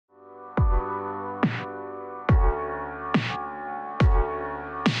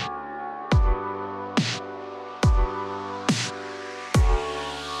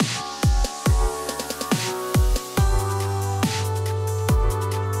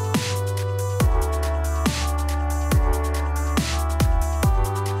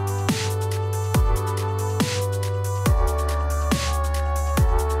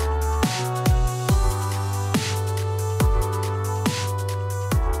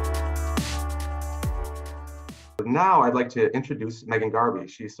Now I'd like to introduce Megan Garbe.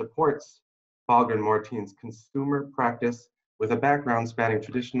 She supports Fahlgren Mortine's consumer practice with a background spanning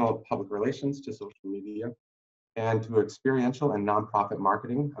traditional public relations to social media and to experiential and nonprofit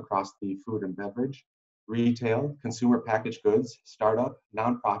marketing across the food and beverage, retail, consumer packaged goods, startup,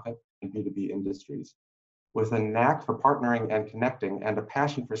 nonprofit, and B2B industries. With a knack for partnering and connecting and a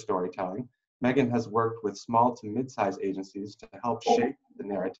passion for storytelling, Megan has worked with small to mid-sized agencies to help shape the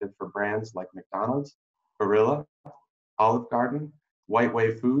narrative for brands like McDonald's, Gorilla, Olive Garden, White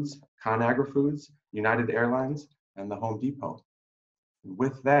Wave Foods, ConAgra Foods, United Airlines, and the Home Depot.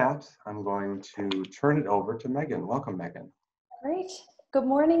 With that, I'm going to turn it over to Megan. Welcome, Megan. Great. Good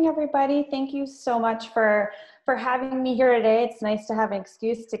morning, everybody. Thank you so much for having me here today. It's nice to have an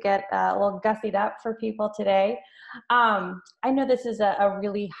excuse to get a little gussied up for people today. I know this is a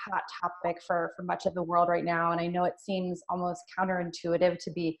really hot topic for much of the world right now, and I know it seems almost counterintuitive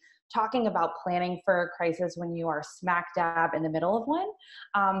to be talking about planning for a crisis when you are smack dab in the middle of one.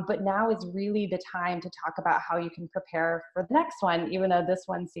 But now is really the time to talk about how you can prepare for the next one, even though this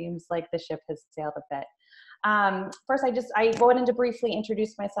one seems like the ship has sailed a bit. First, I wanted to briefly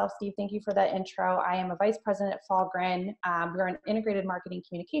introduce myself. Steve, thank you for that intro. I am a vice president at Fahlgren. We're an integrated marketing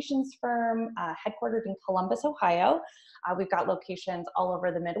communications firm headquartered in Columbus, Ohio. We've got locations all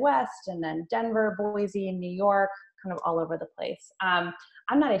over the Midwest, and then Denver, Boise, New York, kind of all over the place. I'm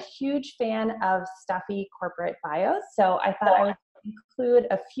not a huge fan of stuffy corporate bios, so I thought I would include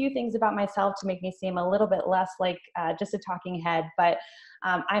a few things about myself to make me seem a little bit less like just a talking head. But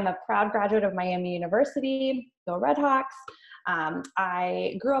I'm a proud graduate of Miami University, go Redhawks.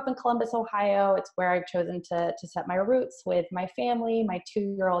 I grew up in Columbus, Ohio. It's where I've chosen to set my roots with my family, my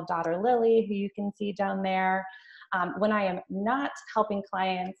 2-year-old daughter, Lily, who you can see down there. When I am not helping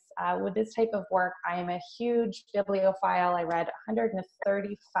clients with this type of work, I am a huge bibliophile. I read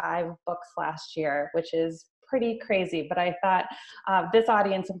 135 books last year, which is pretty crazy, but I thought this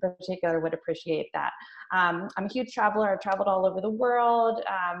audience in particular would appreciate that. I'm a huge traveler. I've traveled all over the world,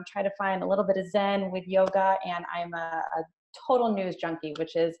 try to find a little bit of Zen with yoga, and I'm a total news junkie,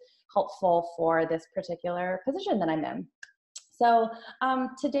 which is helpful for this particular position that I'm in. So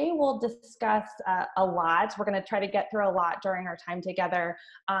today we'll discuss a lot. We're going to try to get through a lot during our time together.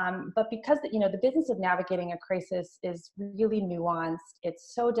 But because the business of navigating a crisis is really nuanced,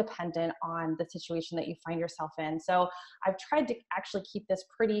 it's so dependent on the situation that you find yourself in. So I've tried to actually keep this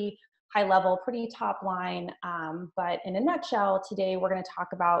pretty high level, pretty top line. But in a nutshell, today we're going to talk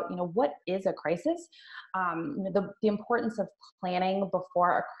about what is a crisis, the importance of planning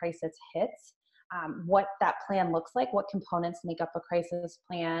before a crisis hits. What that plan looks like, what components make up a crisis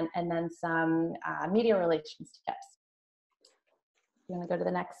plan, and then some media relations tips. You want to go to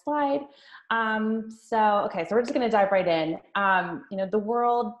the next slide? So we're just going to dive right in. The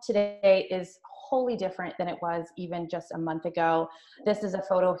world today is wholly different than it was even just a month ago. This is a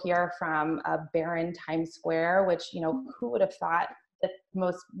photo here from a barren Times Square, which, who would have thought that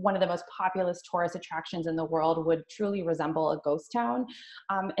one of the most populous tourist attractions in the world would truly resemble a ghost town.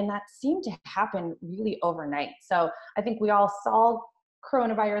 And that seemed to happen really overnight. So I think we all saw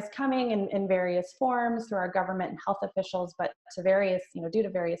coronavirus coming in various forms through our government and health officials, but due to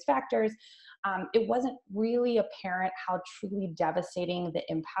various factors, it wasn't really apparent how truly devastating the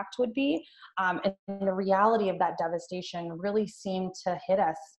impact would be. And the reality of that devastation really seemed to hit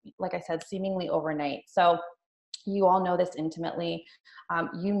us, like I said, seemingly overnight. So you all know this intimately.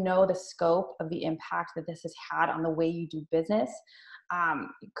 You know the scope of the impact that this has had on the way you do business.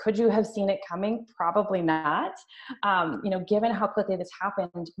 Could you have seen it coming? Probably not. Given how quickly this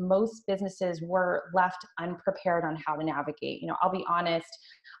happened, most businesses were left unprepared on how to navigate. I'll be honest,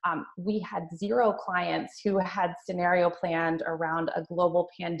 we had 0 clients who had scenario planned around a global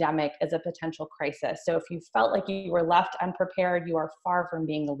pandemic as a potential crisis. So if you felt like you were left unprepared, you are far from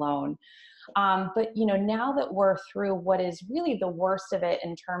being alone. But now that we're through what is really the worst of it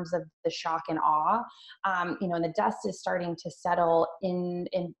in terms of the shock and awe, and the dust is starting to settle in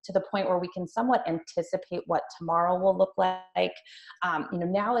to the point where we can somewhat anticipate what tomorrow will look like.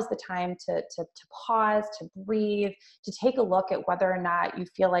 Now is the time to pause, to breathe, to take a look at whether or not you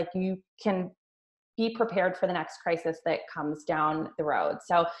feel like you can be prepared for the next crisis that comes down the road.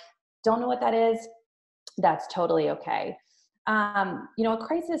 So don't know what that is. That's totally okay. A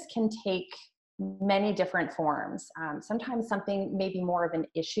crisis can take many different forms. Sometimes something may be more of an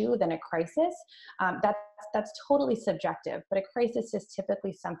issue than a crisis. That's totally subjective, but a crisis is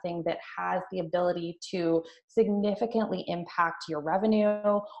typically something that has the ability to significantly impact your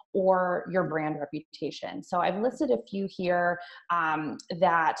revenue or your brand reputation. So I've listed a few here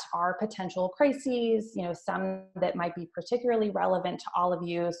that are potential crises, some that might be particularly relevant to all of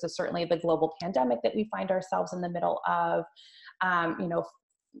you. So certainly the global pandemic that we find ourselves in the middle of,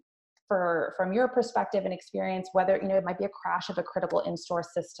 from your perspective and experience, whether, it might be a crash of a critical in-store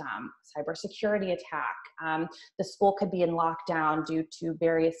system, cybersecurity attack, the school could be in lockdown due to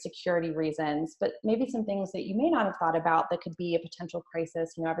various security reasons, but maybe some things that you may not have thought about that could be a potential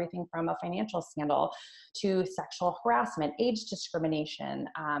crisis, everything from a financial scandal to sexual harassment, age discrimination,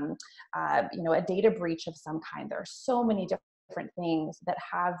 a data breach of some kind. There are so many different things that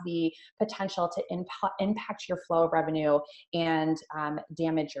have the potential to impact your flow of revenue and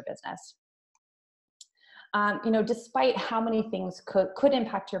damage your business. Despite how many things could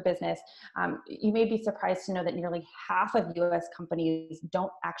impact your business, you may be surprised to know that nearly half of US companies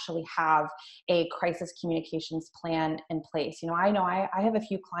don't actually have a crisis communications plan in place. I have a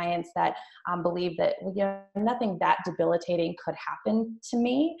few clients that believe that nothing that debilitating could happen to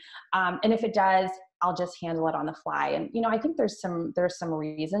me. And if it does, I'll just handle it on the fly. And, I think there's some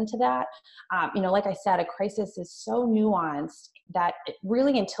reason to that. Like I said, a crisis is so nuanced that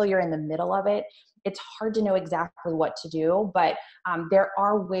really until you're in the middle of it, it's hard to know exactly what to do, but there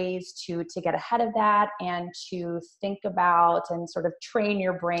are ways to get ahead of that and to think about and sort of train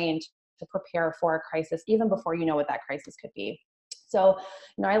your brain to prepare for a crisis, even before you know what that crisis could be. So,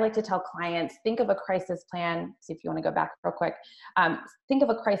 I like to tell clients, think of a crisis plan. See if you want to go back real quick. Think of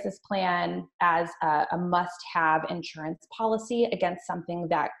a crisis plan as a must-have insurance policy against something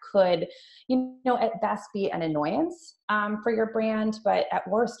that could, at best be an annoyance for your brand, but at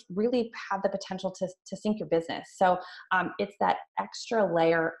worst really have the potential to sink your business. So it's that extra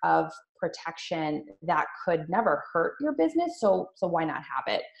layer of protection that could never hurt your business. So why not have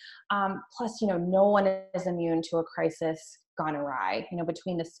it? Plus, no one is immune to a crisis gone awry.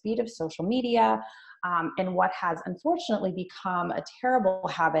 Between the speed of social media and what has unfortunately become a terrible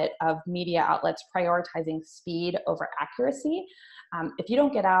habit of media outlets prioritizing speed over accuracy, if you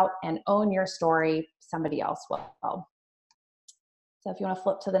don't get out and own your story, somebody else will. So if you want to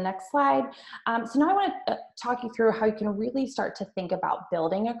flip to the next slide. So now I want to talk you through how you can really start to think about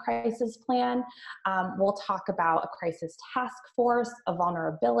building a crisis plan. We'll talk about a crisis task force, a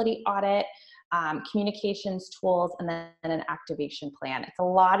vulnerability audit, communications tools, and then an activation plan. It's a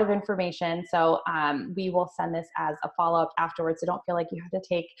lot of information, so we will send this as a follow-up afterwards, so don't feel like you have to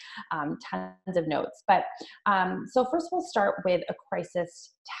take tons of notes. But so first we'll start with a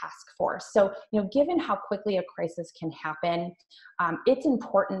crisis task force. So, given how quickly a crisis can happen, it's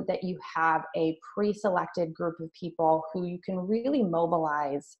important that you have a pre-selected group of people who you can really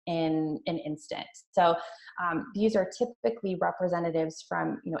mobilize in an instant. So these are typically representatives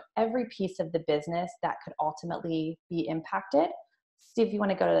from every piece of the business that could ultimately be impacted. See if you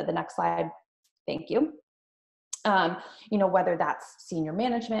want to go to the next slide. Thank you. Whether that's senior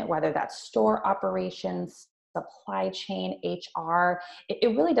management, whether that's store operations, supply chain, HR,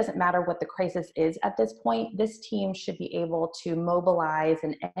 it really doesn't matter what the crisis is at this point. This team should be able to mobilize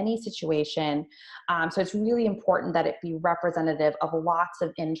in any situation. So it's really important that it be representative of lots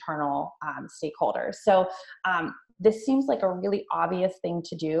of internal stakeholders. So this seems like a really obvious thing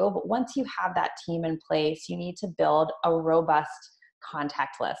to do, but once you have that team in place, you need to build a robust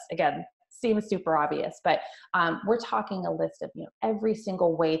contact list. Again, seems super obvious, but we're talking a list of every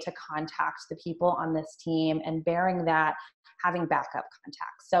single way to contact the people on this team, and bearing that, having backup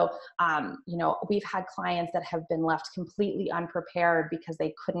contacts. So we've had clients that have been left completely unprepared because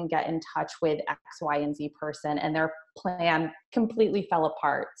they couldn't get in touch with X, Y, and Z person, and their plan completely fell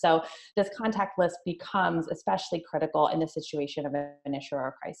apart. So this contact list becomes especially critical in the situation of an issue or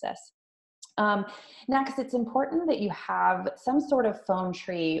a crisis. Next, it's important that you have some sort of phone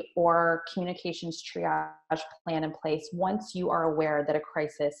tree or communications triage plan in place once you are aware that a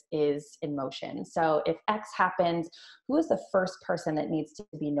crisis is in motion. So if X happens, who is the first person that needs to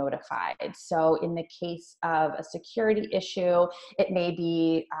be notified? So in the case of a security issue, it may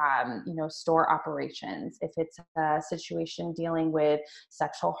be, store operations. If it's a situation dealing with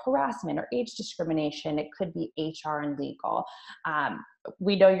sexual harassment or age discrimination, it could be HR and legal.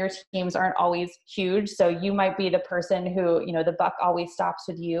 We know your teams aren't always huge, so you might be the person who, the buck always stops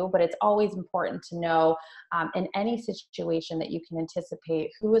with you, but it's always important to know in any situation that you can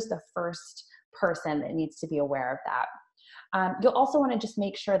anticipate who is the first person that needs to be aware of that. You'll also want to just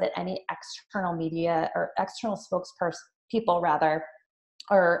make sure that any external media or external spokespeople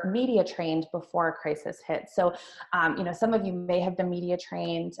or media trained before a crisis hits. So, some of you may have been media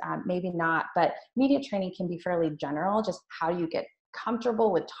trained, maybe not, but media training can be fairly general, just how do you get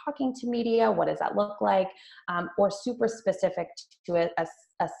comfortable with talking to media, what does that look like, or super specific to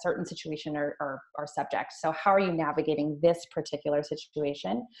a certain situation or subject. So how are you navigating this particular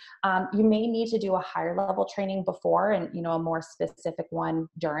situation? You may need to do a higher level training before and, a more specific one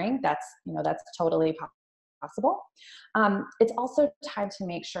during. That's totally possible. It's also time to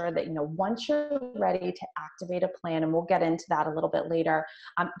make sure that, once you're ready to activate a plan, and we'll get into that a little bit later,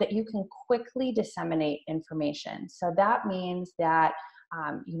 that you can quickly disseminate information. So that means that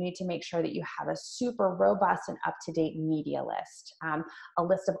you need to make sure that you have a super robust and up-to-date media list, a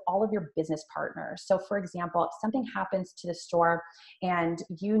list of all of your business partners. So for example, if something happens to the store and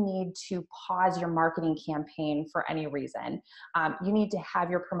you need to pause your marketing campaign for any reason, you need to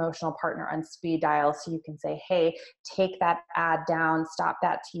have your promotional partner on speed dial so you can say, hey, take that ad down, stop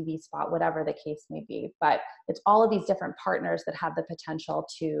that TV spot, whatever the case may be. But it's all of these different partners that have the potential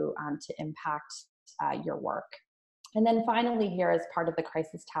to impact your work. And then finally here, as part of the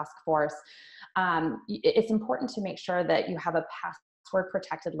crisis task force, it's important to make sure that you have a password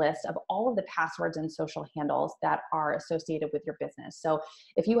protected list of all of the passwords and social handles that are associated with your business. So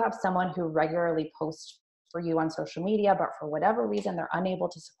if you have someone who regularly posts for you on social media, but for whatever reason they're unable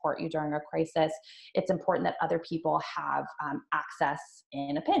to support you during a crisis, it's important that other people have access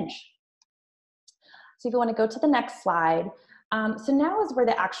in a pinch. So if you want to go to the next slide. So now is where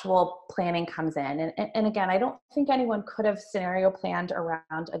the actual planning comes in. And again, I don't think anyone could have scenario planned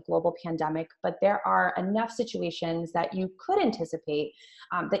around a global pandemic, but there are enough situations that you could anticipate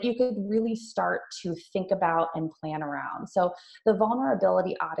that you could really start to think about and plan around. So the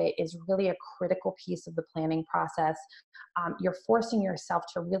vulnerability audit is really a critical piece of the planning process. You're forcing yourself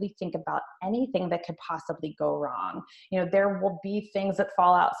to really think about anything that could possibly go wrong. There will be things that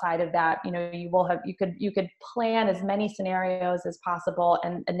fall outside of that. You could plan as many scenarios as possible,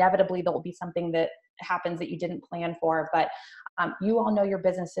 and inevitably there will be something that happens that you didn't plan for. But you all know your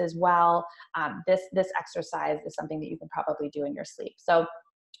businesses well. This exercise is something that you can probably do in your sleep. So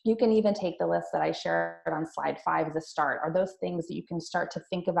you can even take the list that I shared on slide 5 as a start. Are those things that you can start to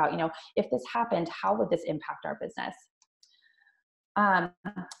think about? If this happened, how would this impact our business?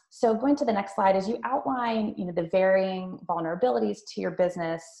 So going to the next slide, as you outline, the varying vulnerabilities to your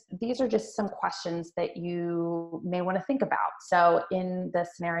business, these are just some questions that you may want to think about. So in the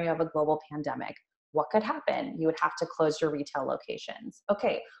scenario of a global pandemic, what could happen? You would have to close your retail locations.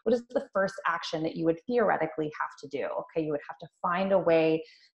 Okay, what is the first action that you would theoretically have to do? Okay, you would have to find a way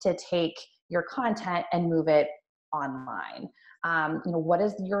to take your content and move it online. What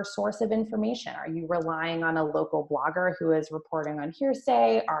is your source of information? Are you relying on a local blogger who is reporting on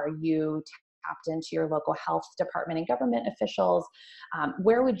hearsay? Are you tapped into your local health department and government officials?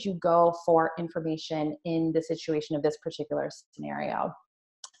 Where would you go for information in the situation of this particular scenario?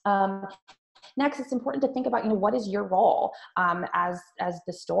 Next, it's important to think about, what is your role as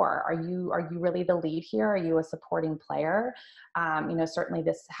the store? Are you really the lead here? Are you a supporting player? Certainly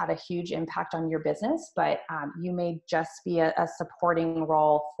this had a huge impact on your business, but you may just be a supporting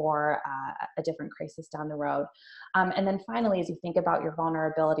role for a different crisis down the road. And then finally, as you think about your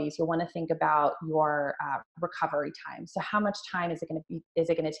vulnerabilities, you'll want to think about your recovery time. So how much time is it going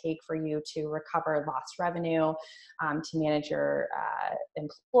to take for you to recover lost revenue, to manage your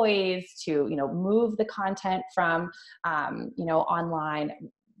employees, to move the content from online?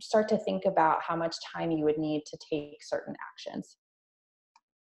 Start to think about how much time you would need to take certain actions.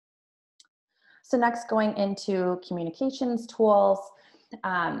 So next, going into communications tools.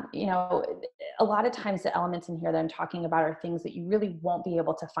 A lot of times the elements in here that I'm talking about are things that you really won't be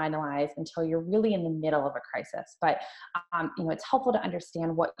able to finalize until you're really in the middle of a crisis. But, it's helpful to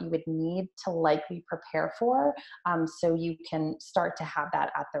understand what you would need to likely prepare for, so you can start to have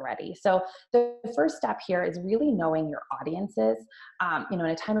that at the ready. So the first step here is really knowing your audiences. In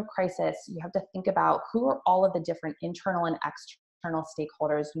a time of crisis, you have to think about who are all of the different internal and external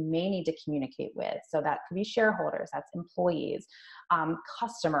stakeholders you may need to communicate with. So that could be shareholders, that's employees,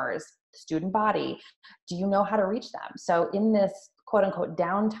 customers, student body. Do you know how to reach them? So in this quote unquote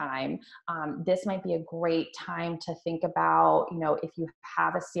downtime, this might be a great time to think about, if you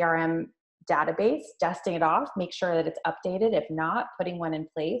have a CRM database, dusting it off, make sure that it's updated. If not, putting one in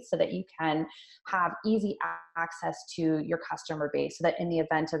place so that you can have easy access to your customer base, so that in the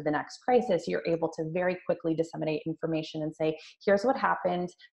event of the next crisis, you're able to very quickly disseminate information and say, here's what happened,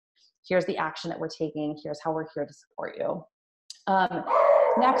 here's the action that we're taking, here's how we're here to support you.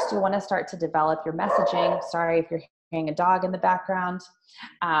 Next, you want to start to develop your messaging. Sorry if you're hearing a dog in the background.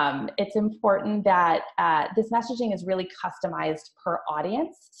 It's important that this messaging is really customized per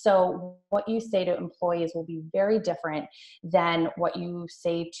audience. So what you say to employees will be very different than what you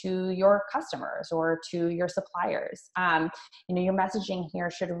say to your customers or to your suppliers. Your messaging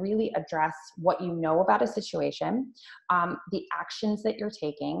here should really address what you know about a situation, the actions that you're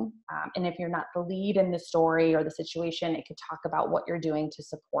taking, and if you're not the lead in the story or the situation, it could talk about what you're doing to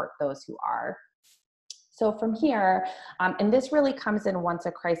support those who are. So from here, and this really comes in once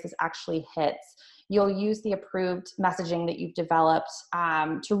a crisis actually hits, you'll use the approved messaging that you've developed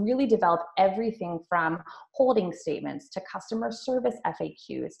to really develop everything from holding statements to customer service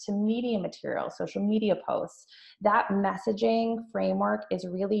FAQs to media material, social media posts. That messaging framework is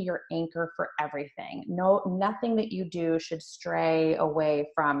really your anchor for everything. Nothing that you do should stray away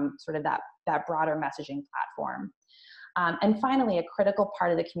from sort of that broader messaging platform. And finally, a critical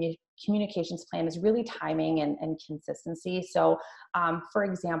part of the communications plan is really timing and consistency. So for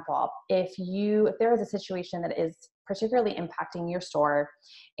example, if there is a situation that is particularly impacting your store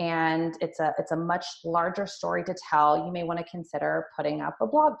and it's a much larger story to tell, you may want to consider putting up a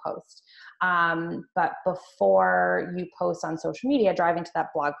blog post. But before you post on social media, driving to that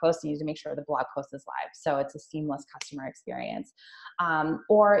blog post, you need to make sure the blog post is live. So it's a seamless customer experience.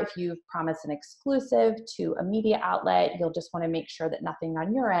 Or if you've promised an exclusive to a media outlet, you'll just want to make sure that nothing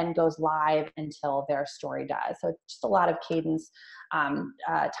on your end goes live until their story does. So it's just a lot of cadence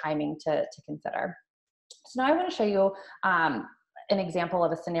timing to consider. So now I want to show you an example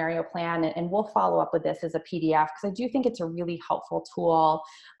of a scenario plan, and we'll follow up with this as a PDF because I do think it's a really helpful tool.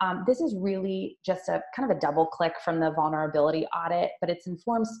 This is really just a kind of a double click from the vulnerability audit, but it's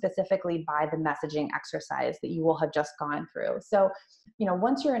informed specifically by the messaging exercise that you will have just gone through. So,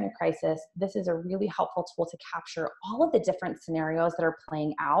 once you're in a crisis, this is a really helpful tool to capture all of the different scenarios that are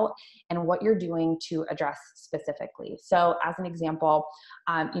playing out and what you're doing to address specifically. So as an example,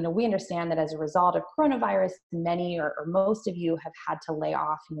 we understand that as a result of coronavirus, many or most of you have had to lay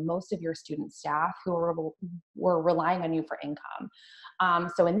off most of your student staff who were relying on you for income.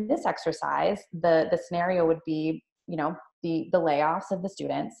 So in this exercise, the scenario would be, the layoffs of the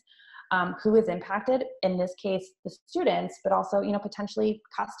students. Who is impacted? In this case, the students, but also, potentially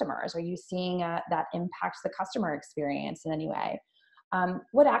customers. Are you seeing that impacts the customer experience in any way?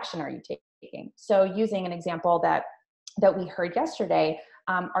 What action are you taking? So using an example that we heard yesterday,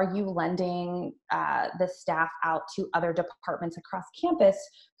 are you lending the staff out to other departments across campus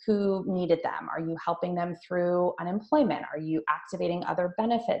who needed them? Are you helping them through unemployment? Are you activating other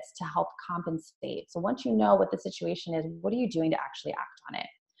benefits to help compensate? So once you know what the situation is, what are you doing to actually act on it?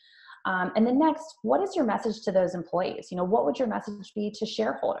 And then next, what is your message to those employees? What would your message be to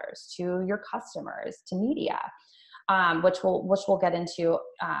shareholders, to your customers, to media? Which we'll get into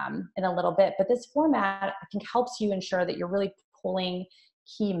in a little bit. But this format, I think, helps you ensure that you're really pulling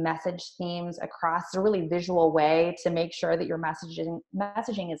key message themes across a really visual way to make sure that your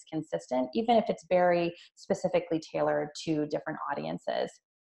messaging is consistent, even if it's very specifically tailored to different audiences.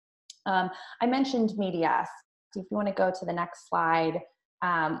 I mentioned media. So if you want to go to the next slide,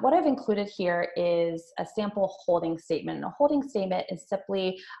 what I've included here is a sample holding statement. And a holding statement is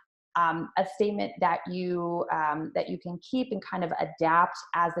simply a statement that you can keep and kind of adapt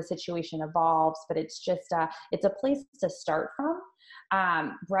as the situation evolves, but it's just it's a place to start from.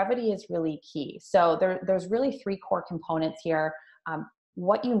 Brevity is really key. So there's really three core components here.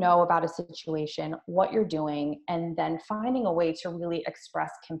 What you know about a situation, what you're doing, and then finding a way to really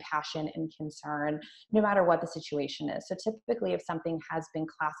express compassion and concern no matter what the situation is. So typically, if something has been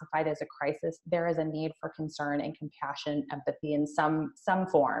classified as a crisis, there is a need for concern and compassion, empathy in some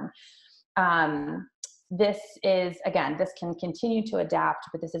form. This can continue to adapt,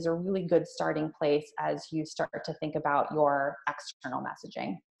 but this is a really good starting place as you start to think about your external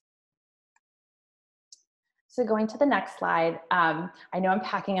messaging. So going to the next slide, I know I'm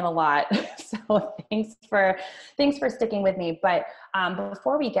packing in a lot, so thanks for sticking with me. But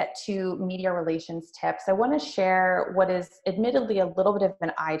before we get to media relations tips, I want to share what is admittedly a little bit of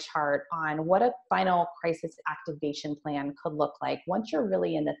an eye chart on what a final crisis activation plan could look like once you're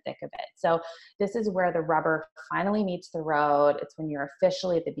really in the thick of it. So this is where the rubber finally meets the road. It's when you're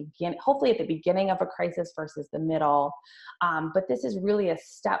officially at the beginning, hopefully at the beginning of a crisis versus the middle. But this is really a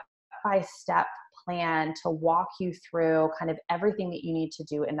step-by-step plan to walk you through kind of everything that you need to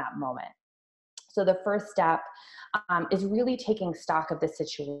do in that moment. So the first step is really taking stock of the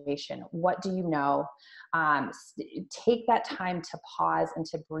situation. What do you know? Take that time to pause and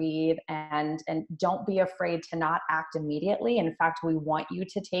to breathe, and don't be afraid to not act immediately. In fact, we want you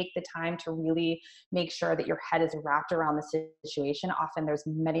to take the time to really make sure that your head is wrapped around the situation. Often there's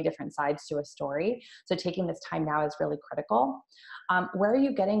many different sides to a story. So taking this time now is really critical. Where are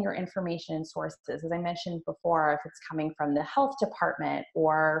you getting your information and sources? As I mentioned before, if it's coming from the health department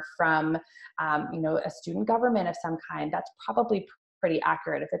or from a student government of some kind, that's probably pretty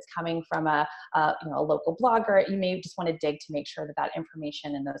accurate. If it's coming from a local blogger, you may just want to dig to make sure that that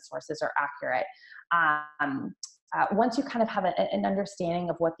information and those sources are accurate. Once you kind of have an understanding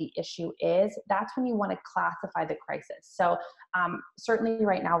of what the issue is, that's when you want to classify the crisis. So certainly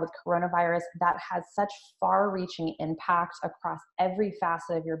right now with coronavirus, that has such far-reaching impact across every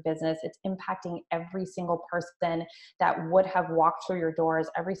facet of your business. It's impacting every single person that would have walked through your doors,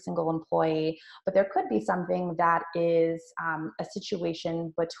 every single employee. But there could be something that is a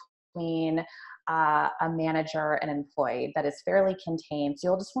situation between a manager and employee that is fairly contained. So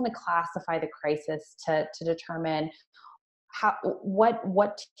you'll just want to classify the crisis to determine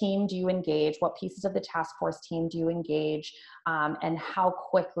what team do you engage, what pieces of the task force team do you engage, and how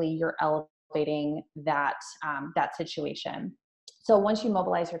quickly you're elevating that situation. So once you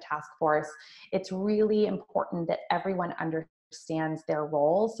mobilize your task force, it's really important that everyone understands their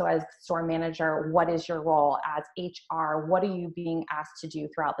role. So as store manager, what is your role? As HR, what are you being asked to do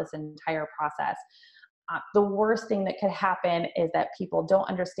throughout this entire process? The worst thing that could happen is that people don't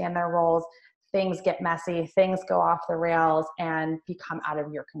understand their roles, things get messy, things go off the rails and become out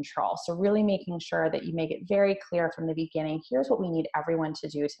of your control. So really making sure that you make it very clear from the beginning, here's what we need everyone to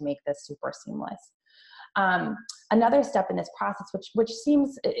do to make this super seamless. Another step in this process, which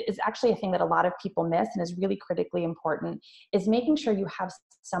seems is actually a thing that a lot of people miss and is really critically important, is making sure you have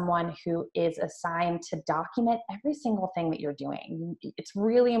someone who is assigned to document every single thing that you're doing. It's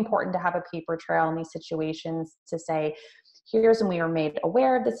really important to have a paper trail in these situations to say, here's when we were made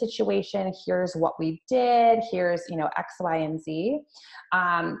aware of the situation, here's what we did, here's, X, Y, and Z.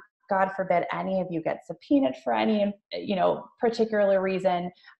 God forbid any of you get subpoenaed for any, particular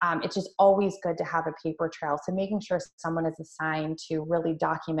reason. It's just always good to have a paper trail. So making sure someone is assigned to really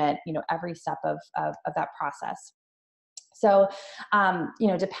document, every step of that process. So,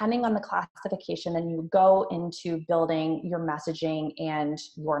 depending on the classification, then you go into building your messaging and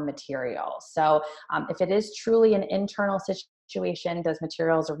your materials. So if it is truly an internal situation, those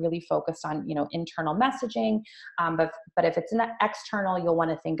materials are really focused on, internal messaging. But if it's an external, you'll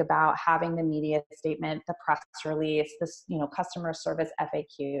want to think about having the media statement, the press release, this, customer service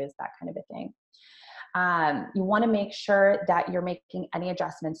FAQs, that kind of a thing. You want to make sure that you're making any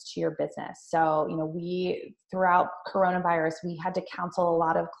adjustments to your business. So, throughout coronavirus, we had to counsel a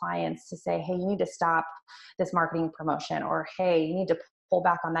lot of clients to say, hey, you need to stop this marketing promotion, or hey, you need to pull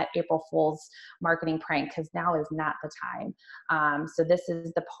back on that April Fool's marketing prank because now is not the time. So this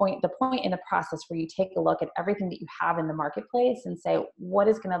is the point in the process where you take a look at everything that you have in the marketplace and say, what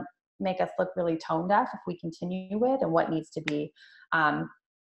is going to make us look really tone deaf if we continue with, and what needs to be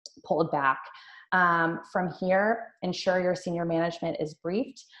pulled back. From here, ensure your senior management is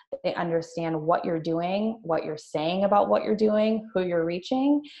briefed. They understand what you're doing, what you're saying about what you're doing, who you're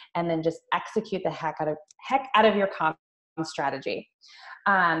reaching, and then just execute the heck out of your comm strategy.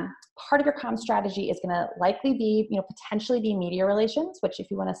 Part of your comm strategy is going to likely be, potentially be media relations, which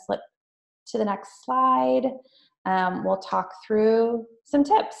if you want to slip to the next slide, we'll talk through some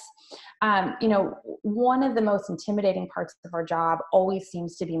tips. One of the most intimidating parts of our job always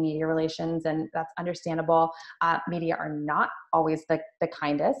seems to be media relations, and that's understandable. Media are not always the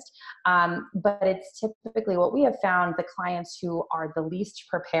kindest, but it's typically what we have found, the clients who are the least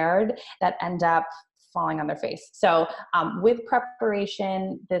prepared that end up falling on their face. So with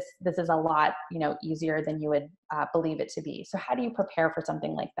preparation, this is a lot, easier than you would believe it to be. So how do you prepare for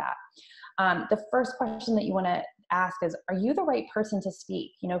something like that? The first question that you want to ask is, are you the right person to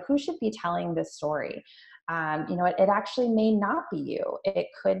speak? Who should be telling this story? It actually may not be you. It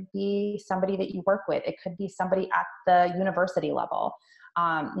could be somebody that you work with. It could be somebody at the university level.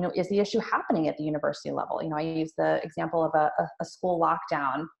 Is the issue happening at the university level? I use the example of a school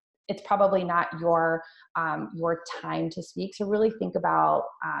lockdown. It's probably not your time to speak. So really think about,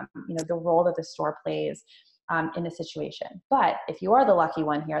 the role that the store plays in a situation. But if you are the lucky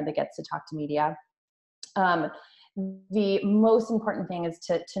one here that gets to talk to media, the most important thing is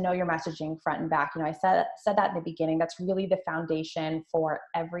to know your messaging front and back. I said that in the beginning. That's really the foundation for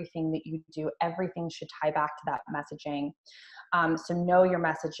everything that you do. Everything should tie back to that messaging. So know your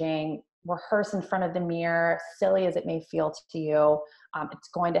messaging, rehearse in front of the mirror, silly as it may feel to you. It's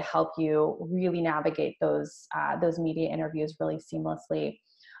going to help you really navigate those media interviews really seamlessly.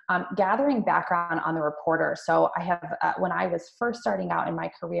 Gathering background on the reporter. So I have, when I was first starting out in my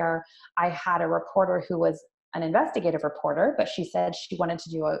career, I had a reporter who was an investigative reporter, but she said she wanted to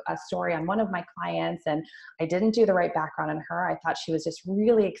do a story on one of my clients, and I didn't do the right background on her. I thought she was just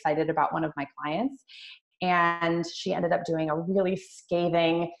really excited about one of my clients, and she ended up doing a really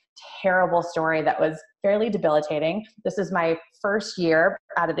scathing, terrible story that was fairly debilitating. This is my first year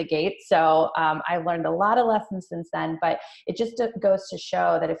out of the gate, so I learned a lot of lessons since then, but it just goes to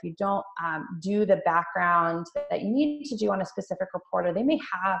show that if you don't do the background that you need to do on a specific reporter, they may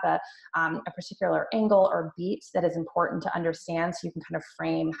have a particular angle or beat that is important to understand, so you can kind of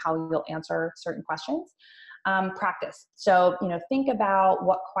frame how you'll answer certain questions. Practice. So, think about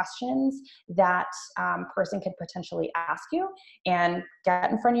what questions that person could potentially ask you, and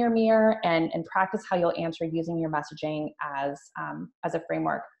get in front of your mirror and practice how you'll answer using your messaging as a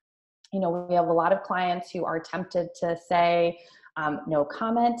framework. We have a lot of clients who are tempted to say no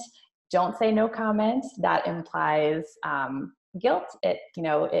comment. Don't say no comment. That implies guilt. It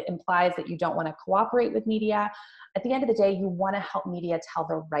implies that you don't want to cooperate with media. At the end of the day, you want to help media tell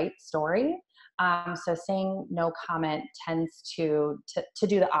the right story. So saying no comment tends to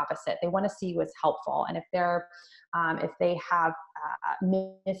do the opposite. They want to see you as helpful, and if they have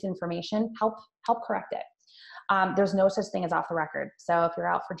misinformation, help correct it. There's no such thing as off the record. So if you're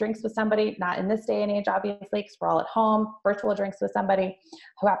out for drinks with somebody, not in this day and age, obviously, because we're all at home, virtual drinks with somebody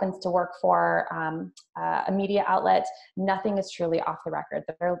who happens to work for a media outlet, nothing is truly off the record.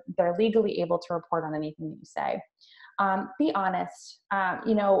 They're legally able to report on anything that you say. Be honest.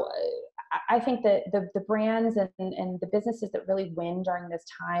 I think that the brands and the businesses that really win during this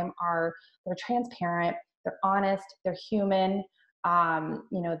time they're transparent, they're honest, they're human,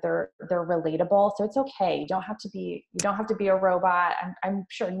 they're relatable. So it's okay. You don't have to be a robot. I'm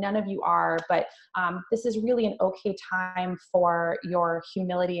sure none of you are, but this is really an okay time for your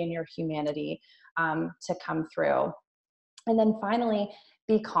humility and your humanity to come through. And then finally,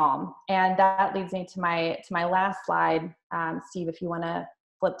 be calm. And that leads me to my last slide. Steve, if you want to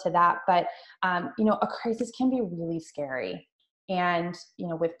flip to that. But, a crisis can be really scary. And,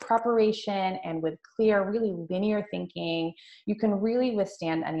 with preparation and with clear, really linear thinking, you can really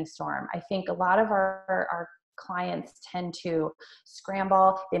withstand any storm. I think a lot of our clients tend to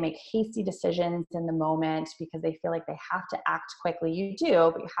scramble. They make hasty decisions in the moment because they feel like they have to act quickly. You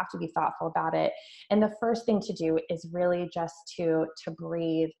do, but you have to be thoughtful about it. And the first thing to do is really just to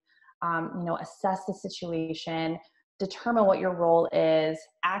breathe, assess the situation, determine what your role is,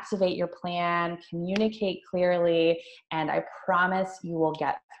 activate your plan, communicate clearly, and I promise you will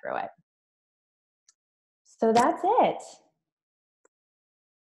get through it. So that's it.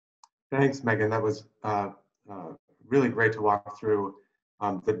 Thanks, Megan. That was really great to walk through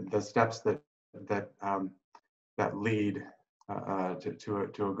the steps that lead to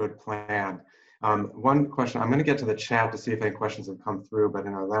a good plan. One question, I'm going to get to the chat to see if any questions have come through, but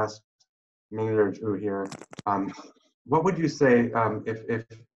in our last minute or two here, what would you say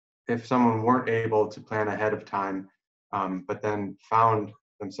if someone weren't able to plan ahead of time, but then found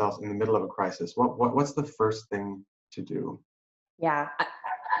themselves in the middle of a crisis? What's the first thing to do? Yeah,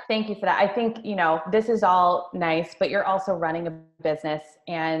 thank you for that. I think, this is all nice, but you're also running a business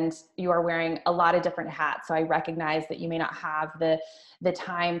and you are wearing a lot of different hats. So I recognize that you may not have the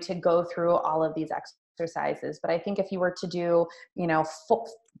time to go through all of these exercises, but I think if you were to do,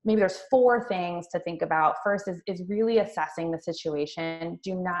 maybe there's 4 things to think about. First is really assessing the situation.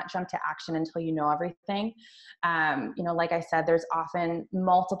 Do not jump to action until you know everything. Like I said, there's often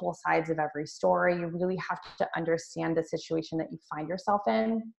multiple sides of every story. You really have to understand the situation that you find yourself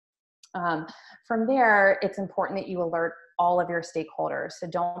in. From there, it's important that you alert all of your stakeholders. So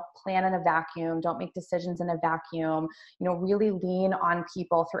don't plan in a vacuum. Don't make decisions in a vacuum. Really lean on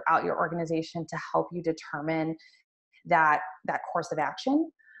people throughout your organization to help you determine that course of action.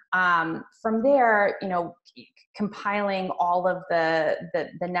 From there, compiling all of the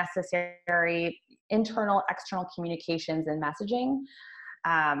necessary internal, external communications and messaging,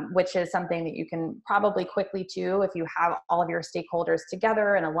 which is something that you can probably quickly do if you have all of your stakeholders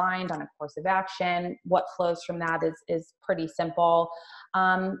together and aligned on a course of action. What flows from that is pretty simple.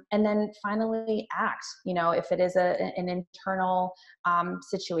 And then finally, act. If it is an internal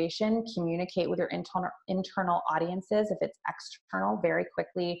situation, communicate with your internal audiences. If it's external, very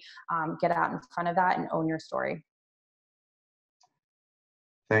quickly get out in front of that and own your story.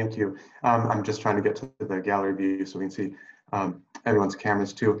 Thank you. I'm just trying to get to the gallery view so we can see everyone's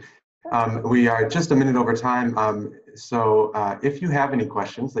cameras too. We are just a minute over time. So if you have any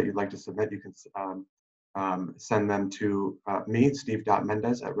questions that you'd like to submit, you can send them to me,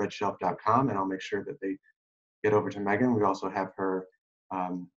 steve.mendez@redshelf.com, and I'll make sure that they get over to Megan. We also have her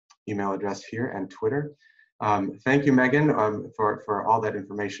email address here and Twitter. Thank you, Megan, for all that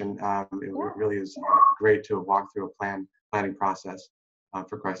information. It really is great to walk through a planning process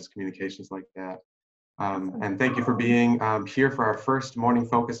for crisis communications like that. And thank you for being here for our first morning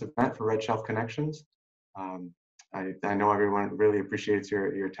focus event for RedShelf Connections. I know everyone really appreciates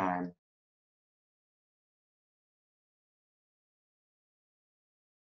your time.